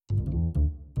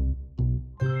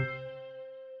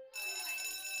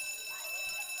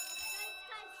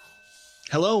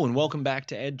Hello and welcome back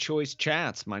to EdChoice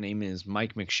Chats. My name is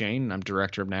Mike McShane, and I'm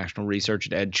Director of National Research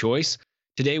at EdChoice.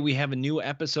 Today we have a new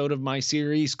episode of my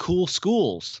series, Cool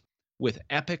Schools, with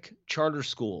Epic Charter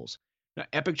Schools. Now,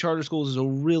 Epic Charter Schools is a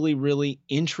really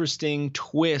interesting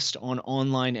twist on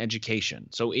online education.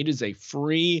 So it is a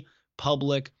free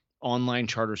public online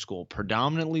charter school,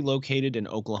 predominantly located in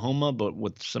Oklahoma, but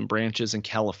with some branches in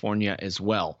California as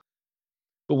well.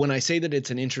 But when I say that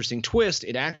it's an interesting twist,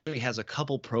 it actually has a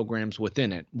couple programs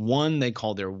within it. One they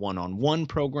call their one-on-one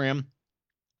program,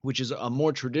 which is a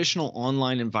more traditional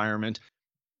online environment,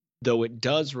 though it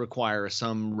does require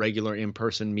some regular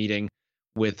in-person meeting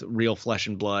with real flesh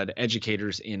and blood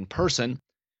educators in person.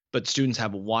 But students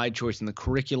have a wide choice in the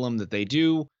curriculum that they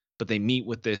do, but they meet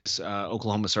with this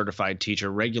Oklahoma certified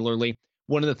teacher regularly.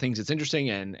 One of the things that's interesting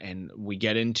and we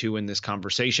get into in this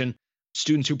conversation,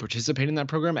 students who participate in that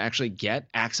program actually get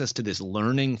access to this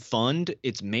learning fund.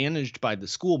 It's managed by the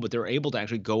school, but they're able to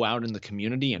actually go out in the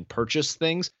community and purchase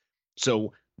things.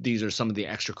 So these are some of the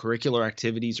extracurricular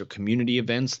activities or community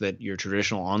events that your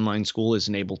traditional online school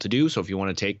isn't able to do. So if you want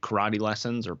to take karate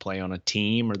lessons or play on a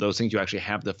team or those things, you actually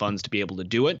have the funds to be able to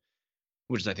do it,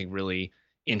 which is, I think, really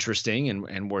interesting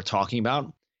and worth talking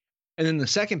about. And then the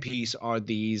second piece are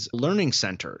these learning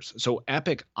centers. So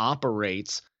Epic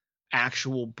operates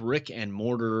actual brick and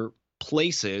mortar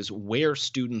places where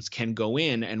students can go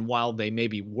in. And while they may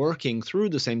be working through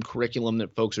the same curriculum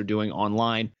that folks are doing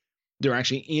online, they're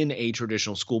actually in a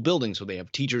traditional school building. So they have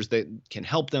teachers that can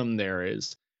help them. There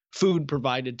is food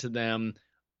provided to them,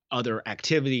 other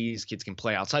activities, kids can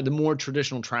play outside, the more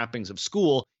traditional trappings of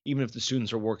school, even if the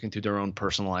students are working through their own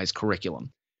personalized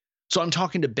curriculum. So I'm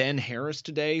talking to Ben Harris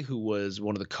today, who was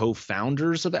one of the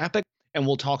co-founders of Epic, and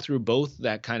we'll talk through both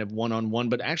that kind of one-on-one,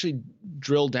 but actually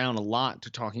drill down a lot to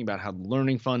talking about how the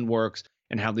Learning Fund works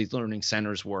and how these learning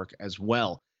centers work as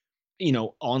well. You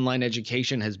know, online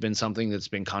education has been something that's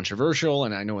been controversial,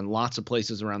 and I know in lots of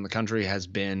places around the country has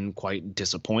been quite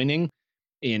disappointing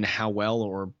in how well,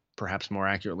 or perhaps more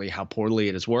accurately, how poorly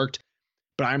it has worked.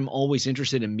 But I'm always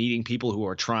interested in meeting people who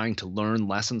are trying to learn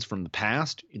lessons from the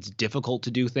past. It's difficult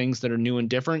to do things that are new and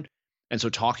different. And so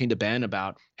talking to Ben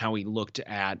about how he looked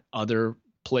at other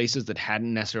places that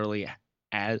hadn't necessarily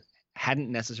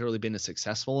been as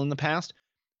successful in the past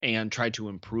and tried to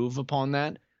improve upon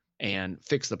that and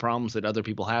fix the problems that other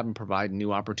people have and provide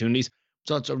new opportunities.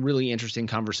 So it's a really interesting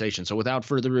conversation. So without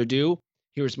further ado,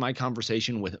 here's my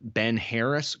conversation with Ben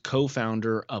Harris,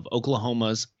 co-founder of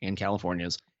Oklahoma's and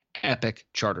California's Epic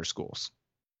Charter Schools.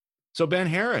 So Ben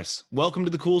Harris, welcome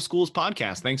to the Cool Schools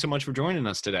podcast. Thanks so much for joining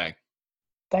us today.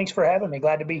 Thanks for having me.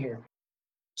 Glad to be here.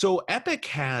 So Epic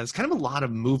has kind of a lot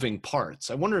of moving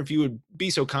parts. I wonder if you would be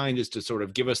so kind as to sort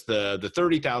of give us the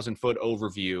 30,000 foot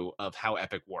overview of how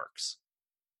Epic works.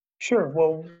 Sure.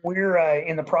 Well, we're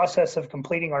in the process of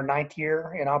completing our 9th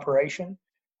year in operation.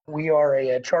 We are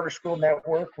a charter school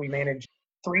network. We manage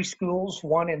 3 schools,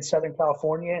 1 in Southern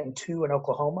California and 2 in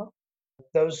Oklahoma.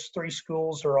 Those 3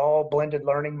 schools are all blended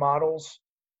learning models,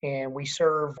 and we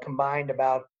serve combined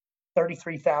about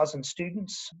 33,000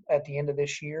 students at the end of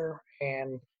this year,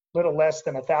 and little less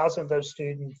than 1,000 of those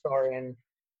students are in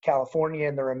California,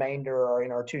 and the remainder are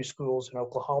in our 2 schools in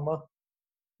Oklahoma.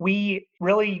 We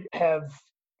really have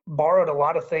borrowed a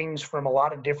lot of things from a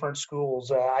lot of different schools.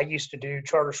 I used to do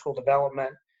charter school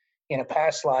development in a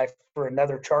past life for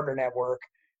another charter network,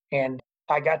 and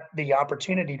I got the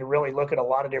opportunity to really look at a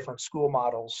lot of different school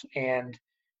models. And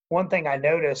one thing I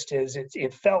noticed is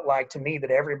it felt like to me that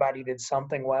everybody did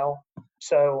something well.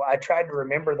 So I tried to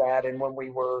remember that. And when we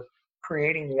were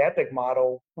creating the Epic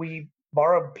model, we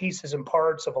borrowed pieces and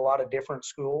parts of a lot of different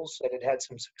schools that had had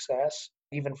some success,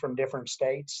 even from different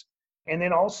states. And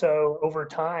then also over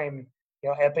time,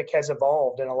 Epic has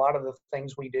evolved, and a lot of the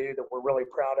things we do that we're really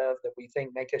proud of, that we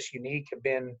think make us unique, have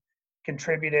been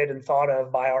contributed and thought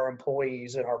of by our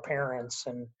employees and our parents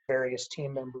and various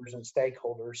team members and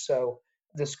stakeholders. So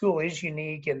the school is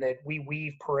unique in that we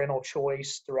weave parental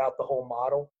choice throughout the whole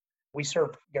model. We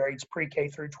serve grades pre-K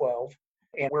through 12,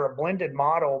 and we're a blended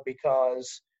model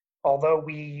because although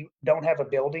we don't have a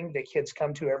building that kids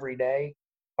come to every day,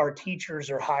 our teachers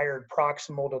are hired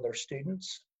proximal to their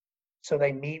students. So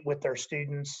they meet with their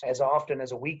students as often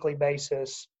as a weekly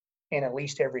basis and at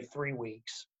least every 3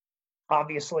 weeks.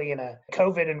 Obviously, in a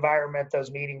COVID environment, those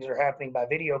meetings are happening by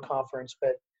video conference,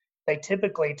 but they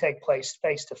typically take place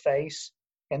face to face.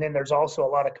 And then there's also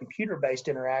a lot of computer-based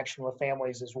interaction with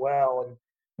families as well. And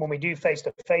when we do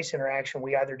face-to-face interaction,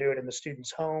 we either do it in the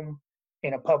student's home,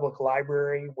 in a public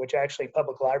library, which actually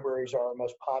public libraries are our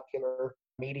most popular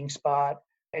meeting spot.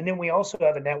 And then we also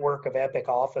have a network of Epic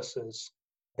offices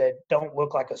that don't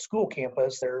look like a school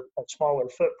campus. They're a smaller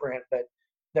footprint, but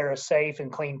they're a safe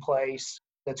and clean place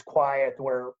that's quiet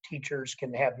where teachers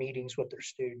can have meetings with their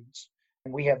students.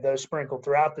 And we have those sprinkled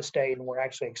throughout the state, and we're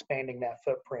actually expanding that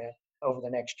footprint over the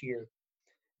next year.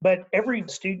 But every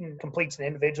student completes an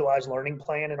individualized learning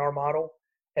plan in our model.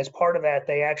 As part of that,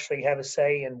 they actually have a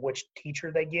say in which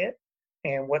teacher they get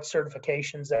and what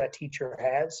certifications that teacher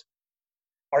has.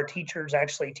 Our teachers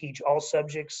actually teach all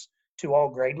subjects to all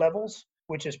grade levels,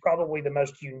 which is probably the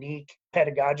most unique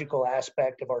pedagogical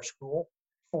aspect of our school.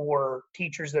 For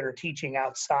teachers that are teaching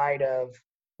outside of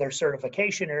their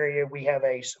certification area, we have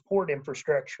a support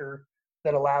infrastructure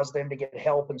that allows them to get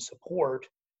help and support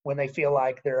when they feel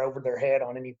like they're over their head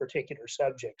on any particular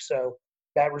subject. So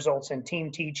that results in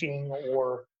team teaching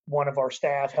or one of our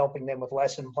staff helping them with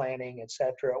lesson planning, et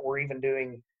cetera, or even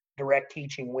doing direct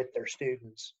teaching with their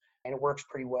students. And it works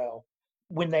pretty well.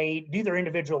 When they do their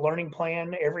individual learning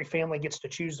plan, every family gets to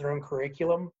choose their own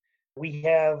curriculum. We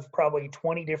have probably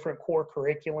 20 different core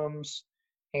curriculums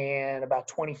and about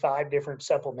 25 different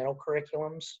supplemental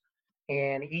curriculums.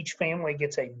 And each family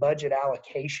gets a budget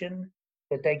allocation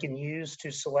that they can use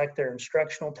to select their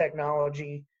instructional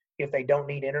technology. If they don't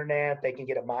need internet, they can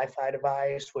get a MiFi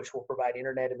device, which will provide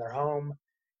internet in their home.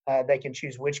 They can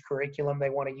choose which curriculum they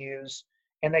want to use.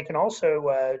 And they can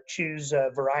also choose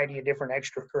a variety of different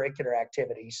extracurricular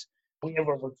activities. We have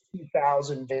over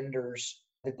 2,000 vendors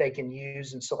that they can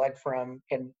use and select from.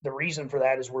 And the reason for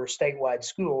that is we're a statewide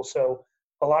school. So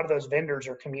a lot of those vendors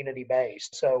are community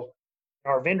based. So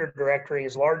our vendor directory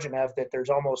is large enough that there's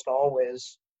almost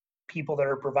always people that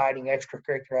are providing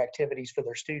extracurricular activities for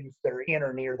their students that are in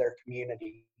or near their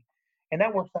community. And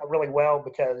that works out really well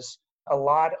because a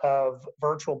lot of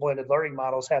virtual blended learning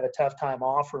models have a tough time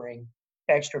offering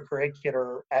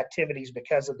extracurricular activities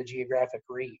because of the geographic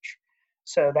reach.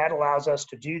 So that allows us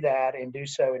to do that and do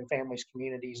so in families'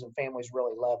 communities, and families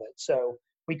really love it. So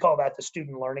we call that the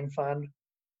Student Learning Fund.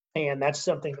 And that's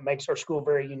something that makes our school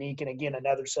very unique. And again,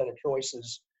 another set of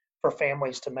choices for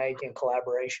families to make in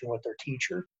collaboration with their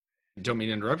teacher. Don't mean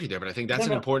to interrupt you there, but I think that's No,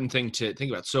 an no. important thing to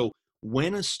think about. So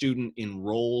when a student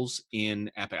enrolls in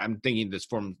Epic, I'm thinking this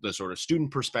from the sort of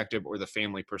student perspective or the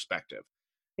family perspective.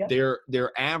 Yeah.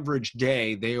 Their average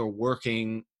day, they are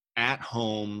working at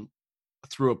home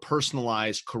through a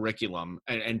personalized curriculum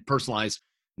and personalized,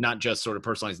 not just sort of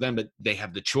personalized them, but they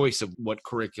have the choice of what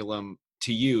curriculum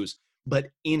to use. But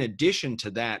in addition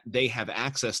to that, they have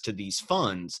access to these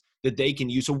funds that they can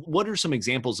use. So what are some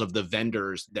examples of the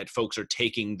vendors that folks are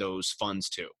taking those funds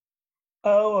to?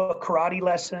 Oh, a karate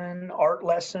lesson, art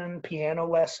lesson, piano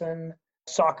lesson,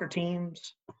 soccer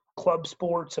teams, club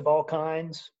sports of all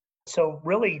kinds. So,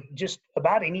 really, just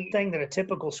about anything that a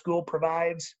typical school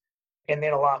provides, and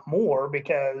then a lot more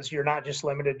because you're not just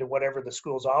limited to whatever the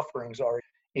school's offerings are.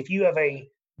 If you have a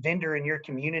vendor in your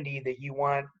community that you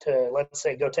want to, let's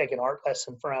say, go take an art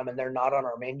lesson from and they're not on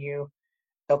our menu,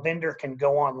 a vendor can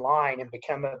go online and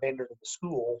become a vendor to the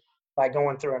school by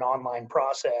going through an online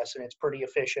process, and it's pretty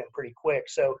efficient, pretty quick.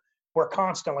 So we're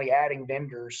constantly adding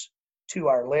vendors to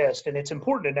our list. And it's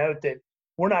important to note that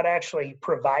we're not actually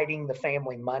providing the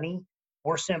family money.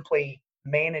 We're simply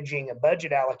managing a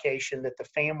budget allocation that the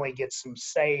family gets some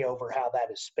say over how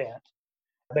that is spent.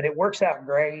 But it works out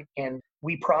great, and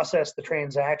we process the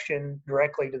transaction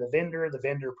directly to the vendor. The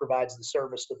vendor provides the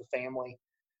service to the family.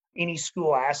 Any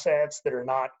school assets that are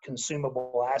not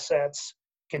consumable assets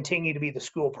continue to be the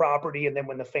school property. And then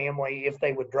when the family, if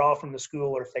they withdraw from the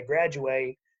school or if they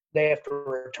graduate, they have to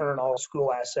return all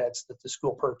school assets that the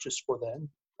school purchased for them.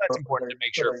 That's important to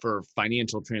make sure for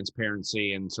financial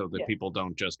transparency and so that people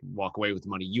don't just walk away with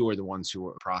money. You are the ones who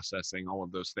are processing all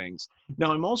of those things.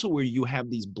 Now, I'm also where you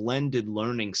have these blended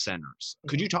learning centers.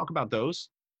 Could you talk about those?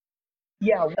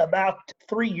 Yeah, about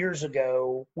 3 years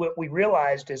ago, what we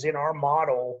realized is in our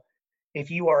model, if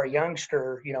you are a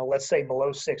youngster, let's say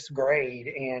below sixth grade,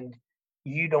 and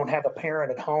you don't have a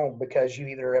parent at home because you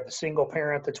either have a single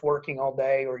parent that's working all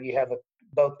day or you have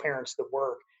both parents that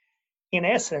work, in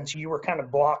essence, you were kind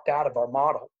of blocked out of our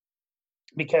model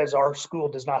because our school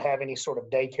does not have any sort of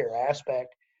daycare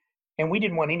aspect. And we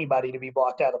didn't want anybody to be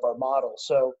blocked out of our model.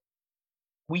 So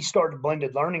we started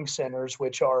blended learning centers,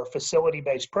 which are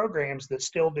facility-based programs that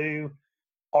still do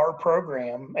our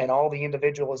program and all the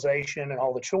individualization and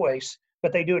all the choice,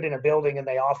 but they do it in a building and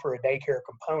they offer a daycare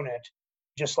component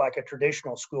just like a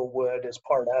traditional school would as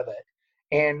part of it.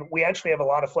 And we actually have a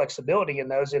lot of flexibility in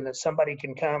those, in that somebody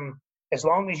can come, as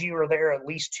long as you are there at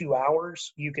least 2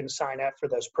 hours, you can sign up for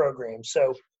those programs.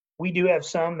 So we do have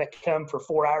some that come for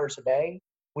 4 hours a day.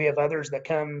 We have others that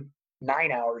come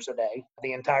 9 hours a day,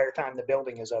 the entire time the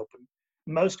building is open.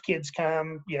 Most kids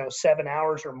come, 7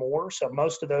 hours or more. So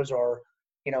most of those are,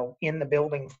 in the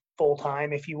building full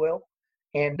time, if you will.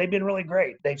 And they've been really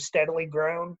great. They've steadily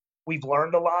grown. We've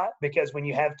learned a lot because when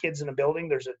you have kids in a building,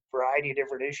 there's a variety of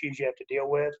different issues you have to deal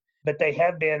with. But they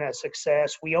have been a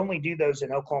success. We only do those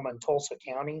in Oklahoma and Tulsa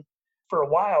County. For a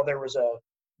while, there was a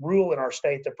rule in our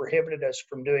state that prohibited us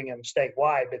from doing them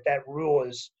statewide, but that rule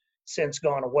has since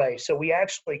gone away. So we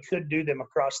actually could do them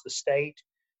across the state,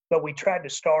 but we tried to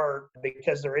start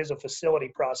because there is a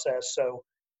facility process. So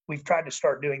we've tried to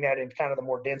start doing that in kind of the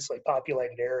more densely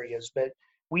populated areas. But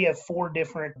we have 4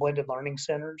 different blended learning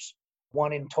centers,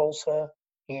 1 in Tulsa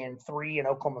and 3 in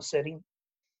Oklahoma City.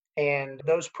 And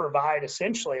those provide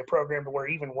essentially a program where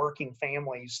even working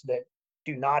families that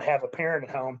do not have a parent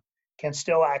at home can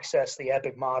still access the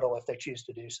EPIC model if they choose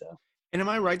to do so. And am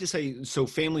I right to say, so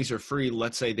families are free,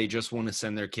 let's say they just want to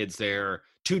send their kids there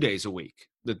 2 days a week,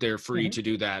 that they're free to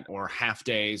do that, or half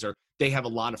days, or they have a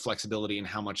lot of flexibility in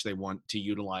how much they want to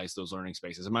utilize those learning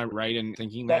spaces. Am I right in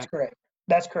thinking That's that? correct.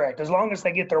 That's correct. As long as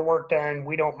they get their work done,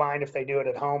 we don't mind if they do it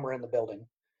at home or in the building.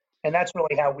 And that's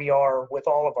really how we are with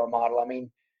all of our model. I mean,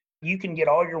 you can get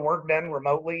all your work done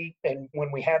remotely. And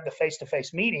when we have the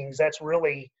face-to-face meetings, that's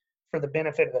really for the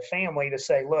benefit of the family to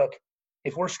say, look,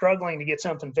 if we're struggling to get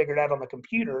something figured out on the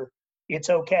computer, it's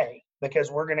okay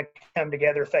because we're going to come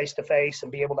together face-to-face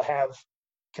and be able to have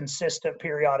consistent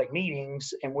periodic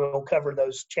meetings, and we'll cover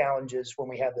those challenges when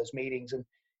we have those meetings. And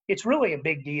it's really a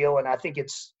big deal. And I think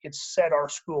it's set our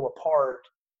school apart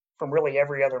from really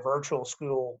every other virtual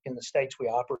school in the states we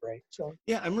operate. So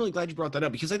Yeah, I'm really glad you brought that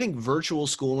up because I think virtual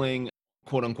schooling,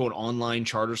 quote unquote, online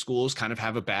charter schools kind of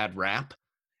have a bad rap.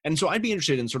 And so I'd be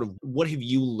interested in sort of what have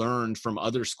you learned from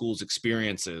other schools'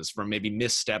 experiences, from maybe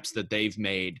missteps that they've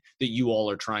made that you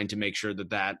all are trying to make sure that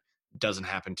that doesn't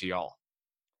happen to y'all.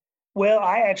 well,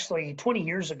 I actually 20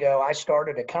 years ago I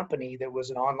started a company that was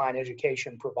an online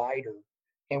education provider,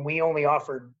 and we only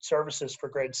offered services for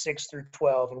grades 6 through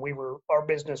 12. And our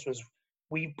business was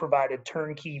we provided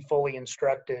turnkey, fully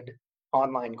instructed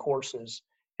online courses,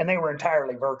 and they were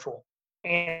entirely virtual.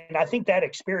 And I think that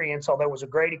experience, although it was a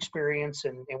great experience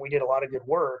and we did a lot of good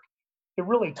work, it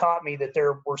really taught me that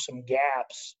there were some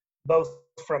gaps, both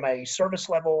from a service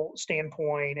level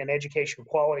standpoint, an education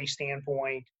quality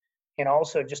standpoint, and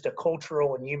also just a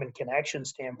cultural and human connection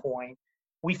standpoint.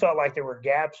 We felt like there were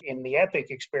gaps in the EPIC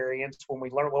experience when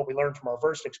we learned what we learned from our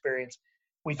first experience.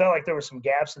 We felt like there were some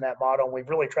gaps in that model, and we've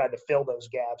really tried to fill those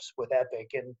gaps with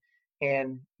EPIC.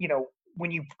 And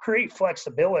when you create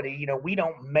flexibility, we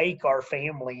don't make our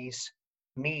families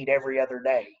meet every other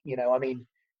day. I mean,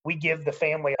 we give the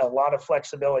family a lot of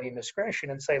flexibility and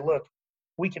discretion and say, look,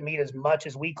 we can meet as much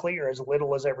as we clear, as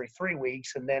little as every 3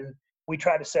 weeks. And then we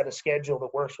try to set a schedule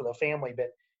that works for the family.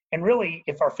 And really,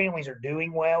 if our families are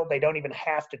doing well, they don't even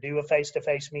have to do a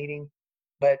face-to-face meeting.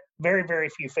 But very, very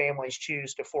few families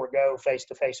choose to forego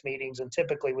face-to-face meetings. And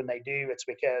typically when they do, it's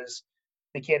because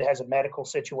the kid has a medical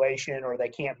situation or they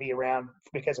can't be around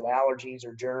because of allergies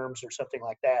or germs or something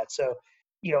like that. So,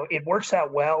 it works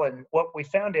out well. And what we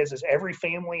found is every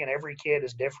family and every kid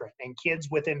is different, and kids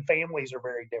within families are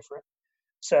very different.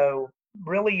 So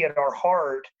really at our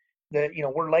heart,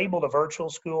 we're labeled a virtual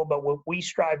school, but what we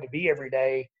strive to be every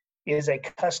day is a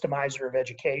customizer of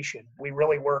education. We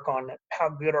really work on how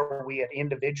good are we at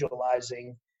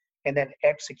individualizing and then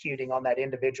executing on that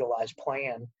individualized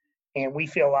plan. And we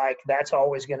feel like that's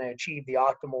always going to achieve the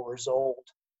optimal result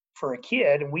for a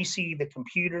kid. And we see the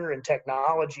computer and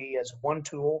technology as one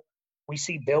tool. We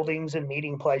see buildings and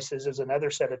meeting places as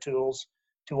another set of tools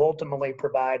to ultimately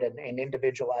provide an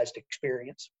individualized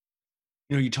experience.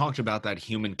 You talked about that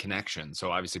human connection.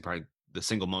 So obviously probably the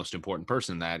single most important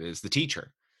person in that is the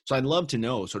teacher. So I'd love to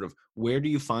know sort of where do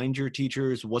you find your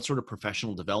teachers? What sort of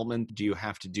professional development do you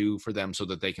have to do for them so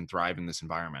that they can thrive in this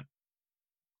environment?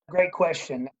 Great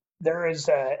question. There is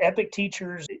EPIC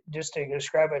teachers, just to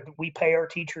describe it, we pay our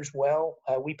teachers well.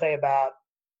 We pay about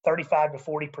 35 to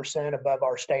 40% above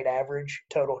our state average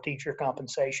total teacher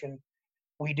compensation.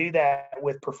 We do that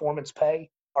with performance pay.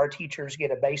 Our teachers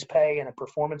get a base pay and a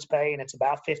performance pay, and it's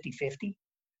about 50-50.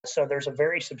 So there's a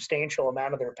very substantial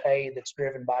amount of their pay that's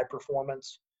driven by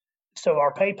performance. So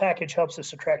our pay package helps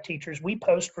us attract teachers. We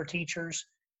post for teachers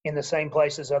in the same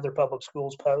places other public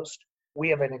schools post. We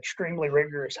have an extremely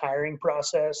rigorous hiring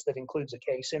process that includes a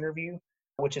case interview,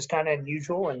 which is kind of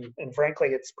unusual. And frankly,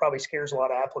 it's probably scares a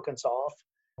lot of applicants off.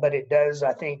 But it does,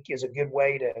 I think, is a good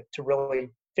way to really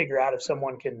figure out if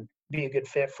someone can be a good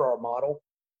fit for our model.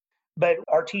 But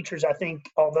our teachers, I think,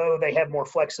 although they have more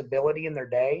flexibility in their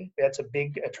day, that's a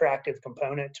big attractive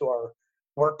component to our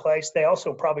workplace. They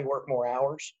also probably work more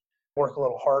hours, work a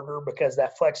little harder, because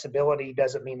that flexibility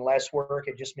doesn't mean less work.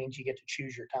 It just means you get to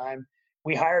choose your time.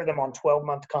 We hire them on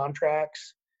 12-month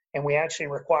contracts, And we actually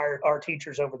required our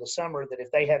teachers over the summer that if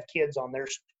they have kids on their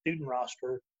student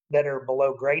roster that are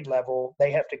below grade level,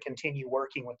 they have to continue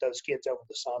working with those kids over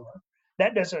the summer.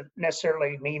 That doesn't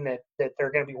necessarily mean that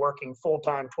they're going to be working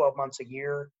full-time 12 months a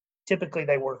year. Typically,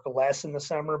 they work less in the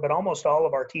summer, but almost all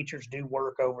of our teachers do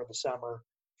work over the summer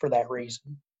for that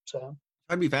reason. So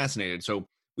I'd be fascinated. So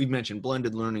we've mentioned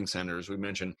blended learning centers. We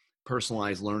mentioned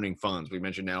personalized learning funds. We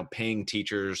mentioned now paying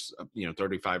teachers,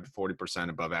 35 to 40%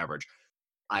 above average.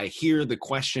 I hear the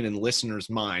question in listeners'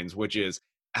 minds, which is,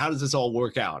 how does this all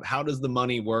work out? How does the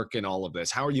money work in all of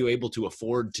this? How are you able to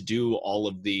afford to do all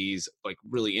of these like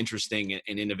really interesting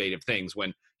and innovative things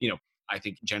when, I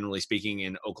think generally speaking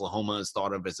in Oklahoma is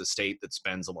thought of as a state that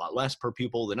spends a lot less per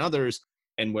pupil than others,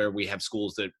 and where we have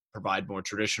schools that provide more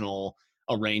traditional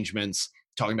arrangements,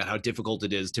 talking about how difficult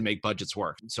it is to make budgets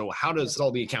work. So how does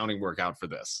all the accounting work out for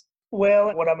this?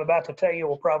 well, what I'm about to tell you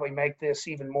will probably make this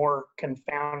even more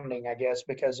confounding, I guess,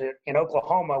 because in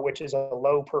Oklahoma, which is a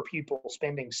low per pupil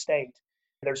spending state,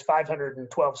 there's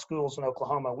 512 schools in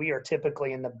Oklahoma. We are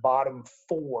typically in the bottom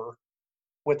four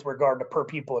with regard to per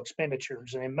pupil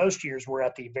expenditures. And in most years, we're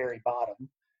at the very bottom.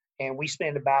 And we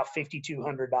spend about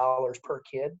 $5,200 per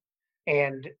kid.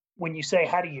 And when you say,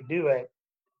 how do you do it?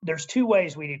 There's two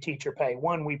ways we do teacher pay.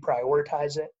 One, we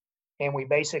prioritize it. And we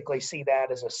basically see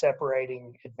that as a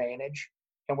separating advantage.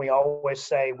 And we always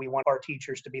say we want our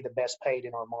teachers to be the best paid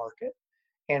in our market.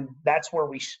 And that's where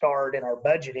we start in our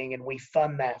budgeting, and we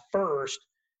fund that first.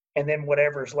 And then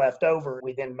whatever's left over,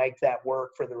 we then make that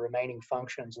work for the remaining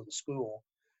functions of the school.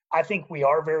 I think we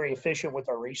are very efficient with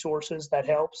our resources. That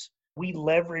helps. We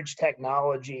leverage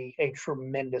technology a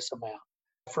tremendous amount.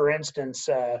 For instance,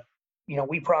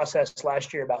 we processed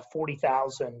last year about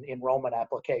 40,000 enrollment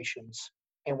applications,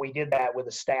 and we did that with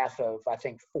a staff of, I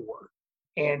think, 4.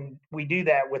 And we do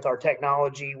that with our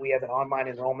technology. We have an online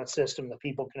enrollment system that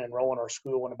people can enroll in our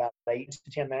school in about 8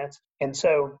 to 10 minutes. And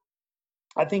so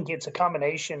I think it's a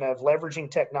combination of leveraging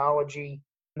technology,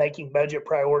 making budget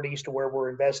priorities to where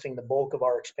we're investing the bulk of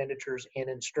our expenditures in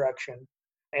instruction.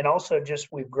 And also just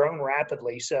we've grown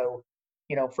rapidly. So,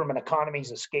 from an economies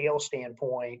of scale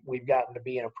standpoint, we've gotten to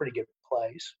be in a pretty good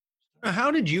place. How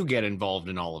did you get involved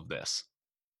in all of this?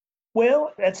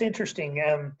 Well, that's interesting.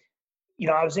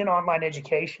 I was in online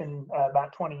education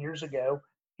about 20 years ago,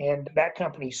 and that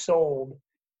company sold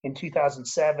in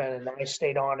 2007, and I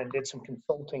stayed on and did some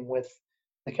consulting with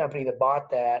the company that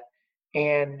bought that.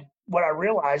 And what I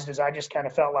realized is I just kind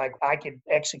of felt like I could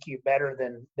execute better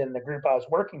than the group I was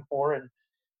working for, and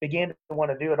began to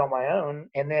want to do it on my own.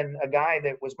 And then a guy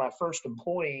that was my first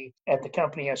employee at the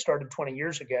company I started 20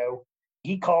 years ago,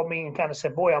 he called me and kind of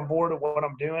said, "Boy, I'm bored of what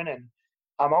I'm doing, and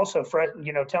I'm also,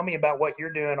 tell me about what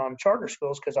you're doing on charter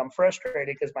schools, because I'm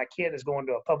frustrated because my kid is going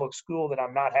to a public school that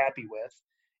I'm not happy with,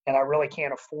 and I really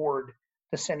can't afford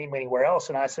to send him anywhere else."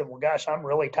 And I said, "Well, gosh, I'm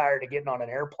really tired of getting on an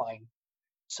airplane.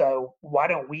 So why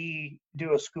don't we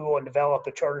do a school and develop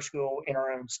a charter school in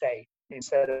our own state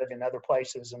instead of in other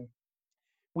places?" And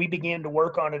we began to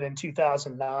work on it in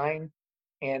 2009,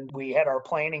 and we had our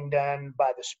planning done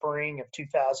by the spring of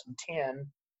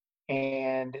 2010.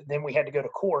 And then we had to go to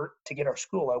court to get our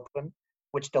school open,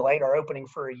 which delayed our opening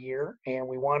for a year. And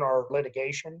we won our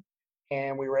litigation,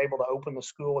 and we were able to open the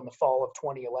school in the fall of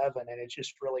 2011. And it's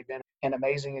just really been an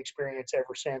amazing experience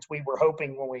ever since. We were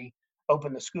hoping when we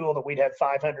opened the school that we'd have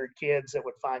 500 kids that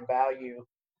would find value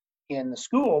in the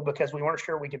school, because we weren't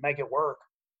sure we could make it work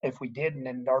if we didn't.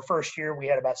 And our first year, we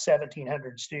had about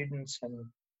 1,700 students, and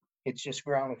it's just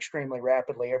grown extremely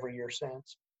rapidly every year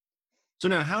since. So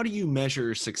now, how do you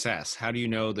measure success? How do you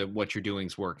know that what you're doing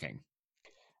is working?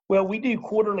 Well, we do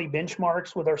quarterly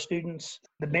benchmarks with our students.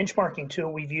 The benchmarking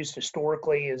tool we've used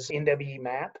historically is NWE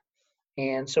MAP.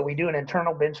 And so we do an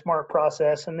internal benchmark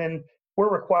process, and then we're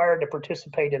required to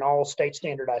participate in all state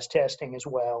standardized testing as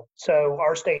well. So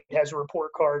our state has a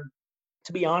report card.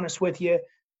 To be honest with you,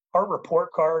 our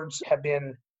report cards have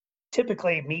been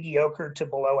typically mediocre to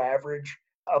below average.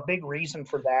 A big reason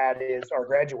for that is our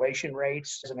graduation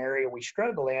rates is an area we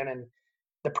struggle in. And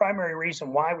the primary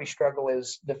reason why we struggle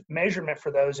is the measurement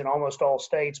for those in almost all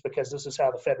states, because this is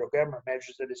how the federal government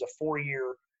measures it, is a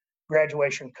 4-year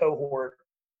graduation cohort.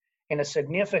 And a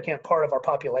significant part of our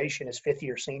population is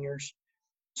fifth-year seniors.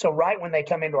 So right when they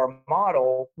come into our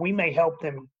model, we may help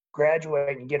them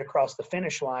graduate and get across the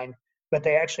finish line, but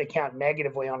they actually count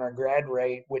negatively on our grad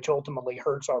rate, which ultimately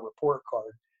hurts our report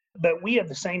card. But we have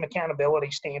the same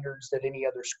accountability standards that any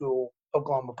other school,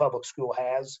 Oklahoma Public School,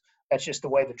 has. That's just the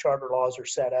way the charter laws are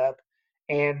set up.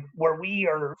 And where we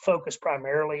are focused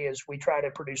primarily is we try to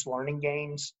produce learning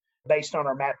gains based on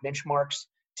our MAP benchmarks.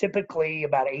 Typically,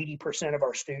 about 80% of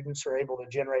our students are able to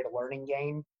generate a learning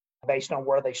gain. based on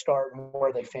where they start and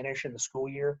where they finish in the school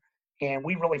year. And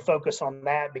we really focus on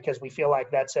that because we feel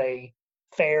like that's a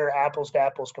fair apples to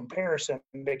apples comparison,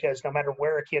 because no matter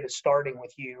where a kid is starting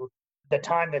with you, the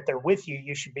time that they're with you,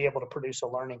 you should be able to produce a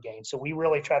learning gain. So we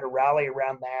really try to rally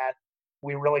around that.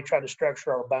 We really try to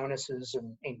structure our bonuses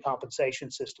and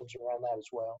compensation systems around that as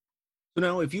well. So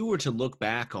now, if you were to look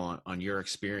back on your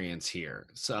experience here,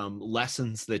 some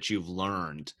lessons that you've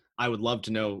learned, I would love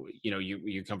to know.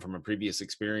 You come from a previous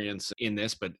experience in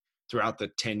this, but throughout the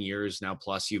 10 years now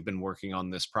plus you've been working on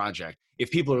this project. If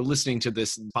people are listening to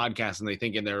this podcast and they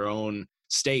think in their own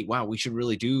state, wow, we should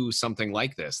really do something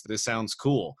like this. This sounds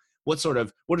cool. What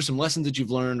are some lessons that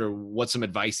you've learned, or what's some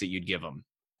advice that you'd give them?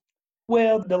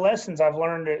 Well, the lessons I've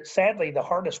learned, sadly, the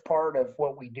hardest part of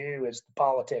what we do is the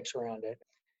politics around it.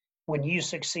 When you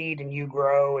succeed and you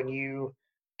grow and you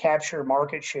capture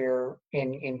market share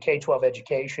in K-12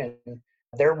 education,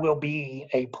 there will be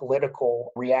a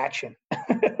political reaction.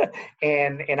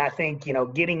 and I think,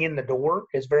 getting in the door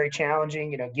is very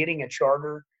challenging. Getting a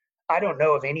charter, I don't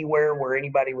know of anywhere where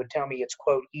anybody would tell me it's,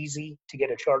 quote, easy to get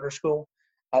a charter school.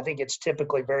 I think it's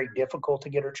typically very difficult to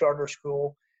get a charter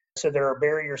school. So there are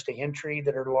barriers to entry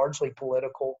that are largely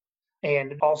political,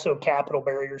 and also capital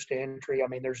barriers to entry. I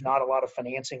mean, there's not a lot of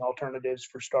financing alternatives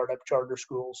for startup charter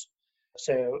schools.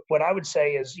 So what I would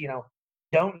say is,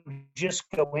 don't just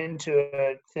go into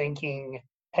it thinking,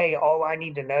 hey, all I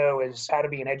need to know is how to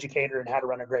be an educator and how to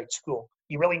run a great school.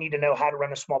 You really need to know how to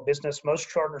run a small business. Most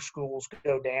charter schools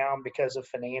go down because of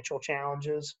financial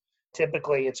challenges.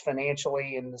 Typically, it's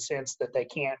financially in the sense that they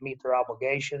can't meet their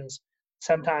obligations.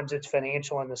 Sometimes it's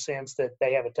financial in the sense that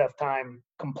they have a tough time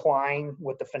complying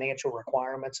with the financial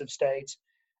requirements of states.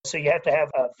 So you have to have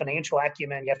a financial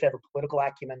acumen, you have to have a political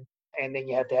acumen, and then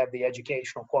you have to have the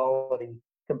educational quality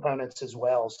components as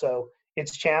well. So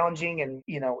it's challenging. And,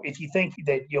 if you think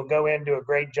that you'll go into a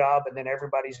great job and then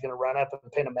everybody's going to run up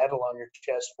and pin a medal on your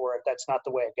chest for it, that's not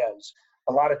the way it goes.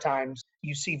 A lot of times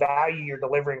you see value you're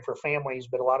delivering for families,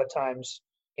 but a lot of times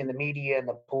in the media and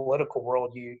the political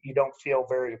world, you don't feel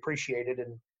very appreciated,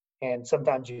 and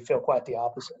sometimes you feel quite the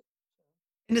opposite.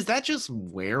 And does that just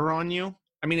wear on you?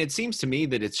 I mean, it seems to me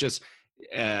that it's just,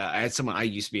 I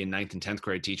used to be a ninth and 10th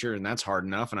grade teacher, and that's hard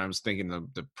enough. And I was thinking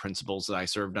the principals that I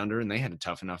served under, and they had a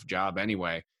tough enough job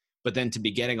anyway. But then to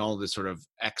be getting all this sort of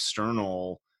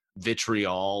external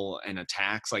vitriol and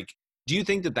attacks, like, do you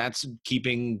think that that's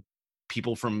keeping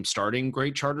people from starting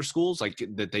great charter schools? Like,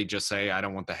 that they just say, I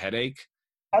don't want the headache?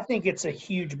 I think it's a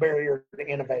huge barrier to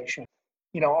innovation.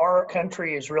 Our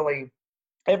country is really,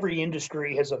 every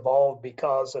industry has evolved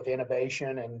because of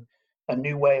innovation and a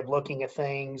new way of looking at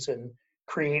things and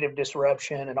creative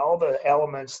disruption and all the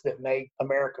elements that make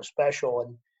America special.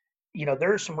 And,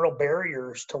 there are some real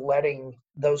barriers to letting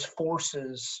those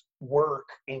forces work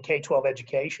in K-12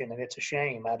 education. And it's a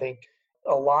shame. I think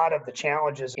a lot of the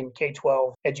challenges in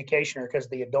K-12 education are because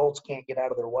the adults can't get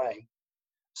out of their way.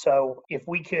 So if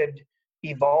we could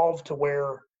evolve to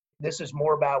where this is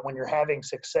more about when you're having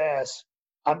success,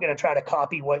 I'm going to try to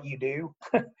copy what you do,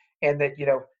 and that,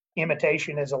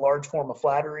 imitation is a large form of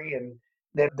flattery, and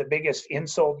that the biggest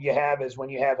insult you have is when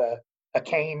you have a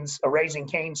Raising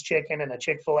Cane's chicken and a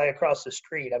Chick-fil-A across the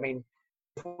street. I mean,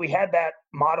 if we had that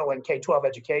model in K-12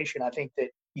 education, I think that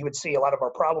you would see a lot of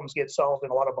our problems get solved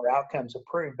and a lot of our outcomes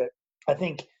improved. But I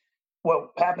think what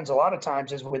happens a lot of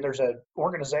times is when there's an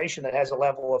organization that has a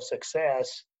level of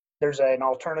success, there's an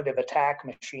alternative attack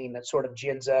machine that sort of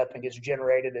gins up and gets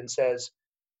generated and says,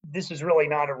 this is really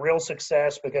not a real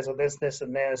success because of this, this,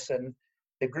 and this. And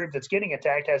the group that's getting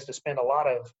attacked has to spend a lot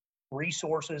of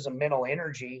resources and mental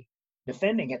energy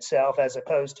defending itself, as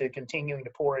opposed to continuing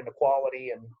to pour into quality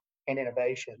and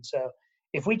innovation. So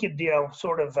if we could,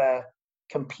 sort of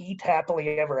compete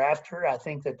happily ever after, I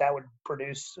think that would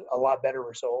produce a lot better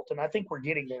result. And I think we're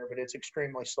getting there, but it's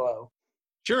extremely slow.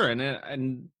 Sure.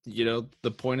 And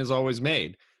the point is always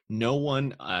made. No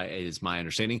one, it is my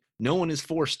understanding, no one is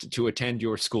forced to attend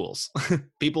your schools.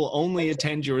 People only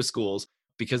attend your schools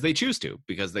because they choose to,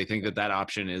 because they think that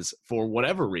option is, for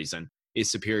whatever reason, is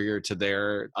superior to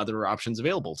their other options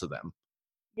available to them.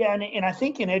 Yeah, and I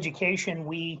think in education,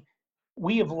 we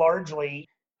have largely,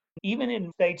 even in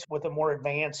states with a more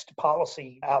advanced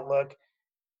policy outlook,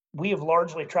 we have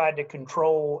largely tried to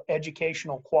control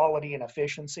educational quality and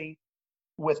efficiency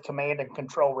with command and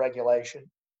control regulation.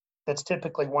 That's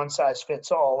typically one size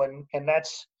fits all. And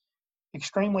that's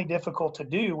extremely difficult to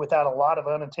do without a lot of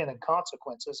unintended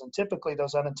consequences. And typically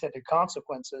those unintended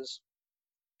consequences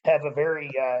have a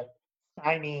very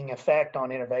stymieing effect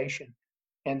on innovation.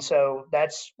 And so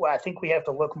that's why I think we have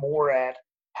to look more at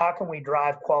how can we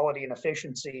drive quality and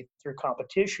efficiency through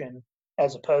competition,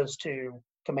 as opposed to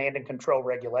command and control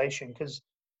regulation. Because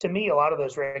to me, a lot of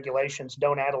those regulations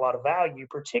don't add a lot of value,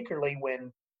 particularly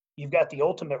when you've got the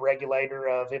ultimate regulator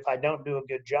of if I don't do a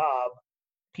good job,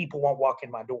 people won't walk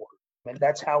in my door. And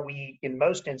that's how we, in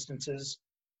most instances,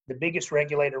 the biggest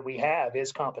regulator we have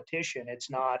is competition. It's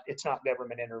not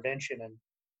government intervention. And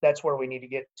that's where we need to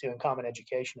get to in common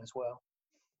education as well.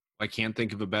 I can't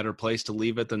think of a better place to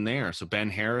leave it than there. So Ben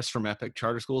Harris from Epic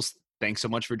Charter Schools, thanks so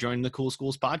much for joining the Cool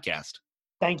Schools podcast.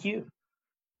 Thank you.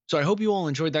 So I hope you all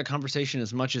enjoyed that conversation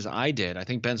as much as I did. I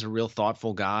think Ben's a real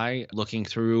thoughtful guy looking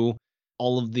through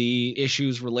all of the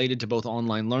issues related to both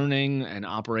online learning and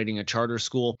operating a charter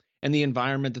school and the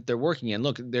environment that they're working in.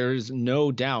 Look, there's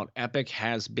no doubt Epic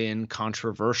has been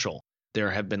controversial.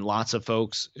 There have been lots of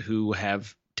folks who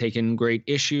have taken great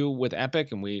issue with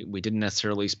Epic, and we didn't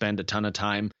necessarily spend a ton of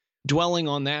time dwelling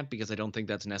on that because I don't think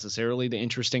that's necessarily the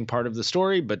interesting part of the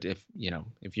story. But if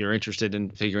you're interested in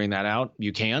figuring that out,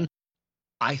 you can.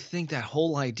 I think that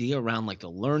whole idea around like the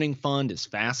learning fund is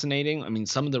fascinating. I mean,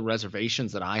 some of the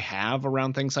reservations that I have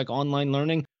around things like online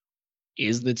learning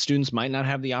is that students might not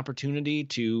have the opportunity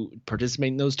to participate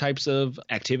in those types of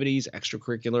activities,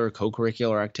 extracurricular,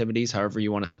 co-curricular activities, however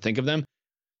you want to think of them.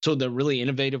 So the really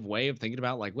innovative way of thinking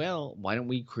about like, well, why don't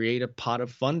we create a pot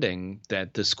of funding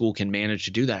that the school can manage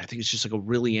to do that? I think it's just like a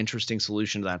really interesting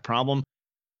solution to that problem.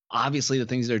 Obviously, the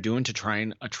things they're doing to try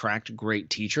and attract great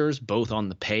teachers, both on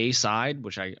the pay side,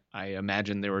 which I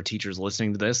imagine there were teachers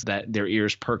listening to this that their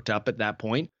ears perked up at that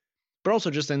point, but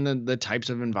also just in the types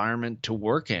of environment to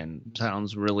work in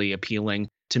sounds really appealing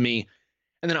to me.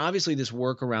 And then obviously this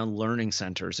work around learning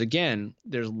centers. Again,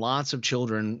 there's lots of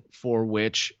children for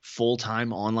which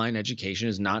full-time online education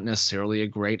is not necessarily a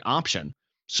great option.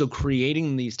 So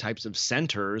creating these types of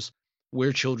centers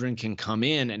where children can come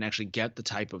in and actually get the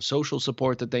type of social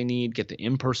support that they need, get the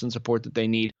in-person support that they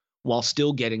need, while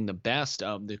still getting the best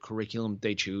of the curriculum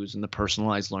they choose and the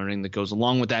personalized learning that goes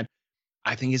along with that,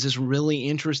 I think is this really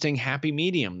interesting happy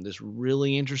medium, this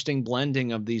really interesting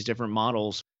blending of these different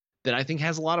models that I think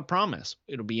has a lot of promise.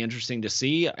 It'll be interesting to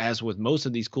see. As with most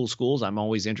of these cool schools, I'm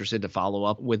always interested to follow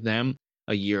up with them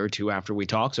a year or two after we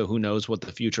talk. So who knows what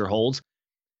the future holds.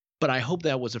 But I hope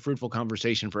that was a fruitful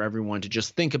conversation for everyone to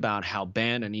just think about how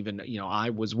Ben and even, I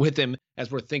was with him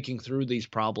as we're thinking through these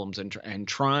problems and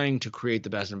trying to create the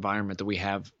best environment that we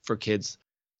have for kids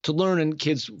to learn, and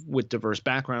kids with diverse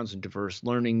backgrounds and diverse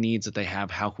learning needs that they have.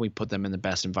 How can we put them in the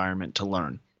best environment to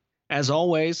learn? As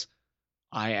always,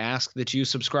 I ask that you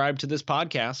subscribe to this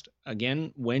podcast.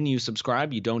 Again, when you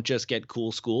subscribe, you don't just get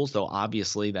Cool Schools, though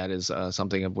obviously that is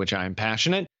something of which I am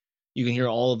passionate. You can hear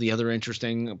all of the other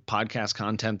interesting podcast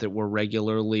content that we're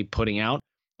regularly putting out.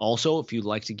 Also, if you'd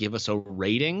like to give us a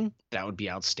rating, that would be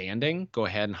outstanding. Go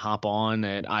ahead and hop on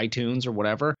at iTunes or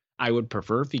whatever. I would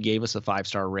prefer if you gave us a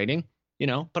 5-star rating,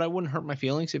 but I wouldn't hurt my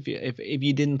feelings if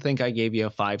you didn't think I gave you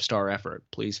a 5-star effort.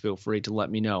 Please feel free to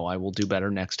let me know. I will do better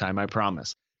next time, I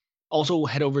promise. Also,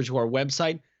 head over to our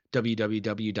website,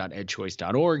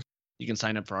 www.edchoice.org. You can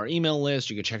sign up for our email list.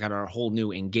 You can check out our whole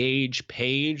new Engage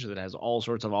page that has all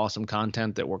sorts of awesome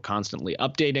content that we're constantly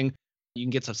updating. You can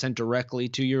get stuff sent directly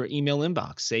to your email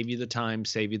inbox. Save you the time,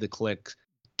 save you the clicks,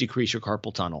 decrease your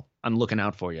carpal tunnel. I'm looking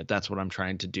out for you. That's what I'm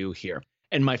trying to do here.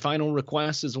 And my final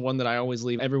request is the one that I always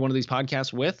leave every one of these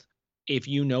podcasts with. If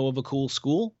you know of a cool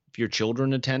school, if your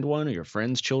children attend one or your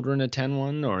friends' children attend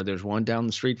one, or there's one down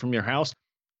the street from your house,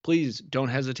 please don't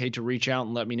hesitate to reach out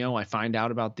and let me know. I find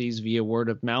out about these via word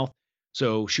of mouth.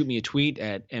 So shoot me a tweet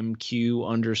at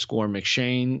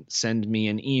MQ_McShane. Send me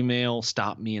an email.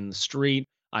 Stop me in the street.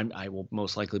 I will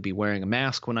most likely be wearing a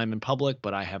mask when I'm in public,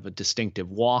 but I have a distinctive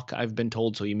walk, I've been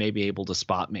told, so you may be able to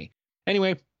spot me.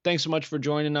 Anyway, thanks so much for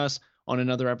joining us on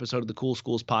another episode of the Cool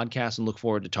Schools podcast, and look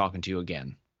forward to talking to you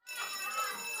again.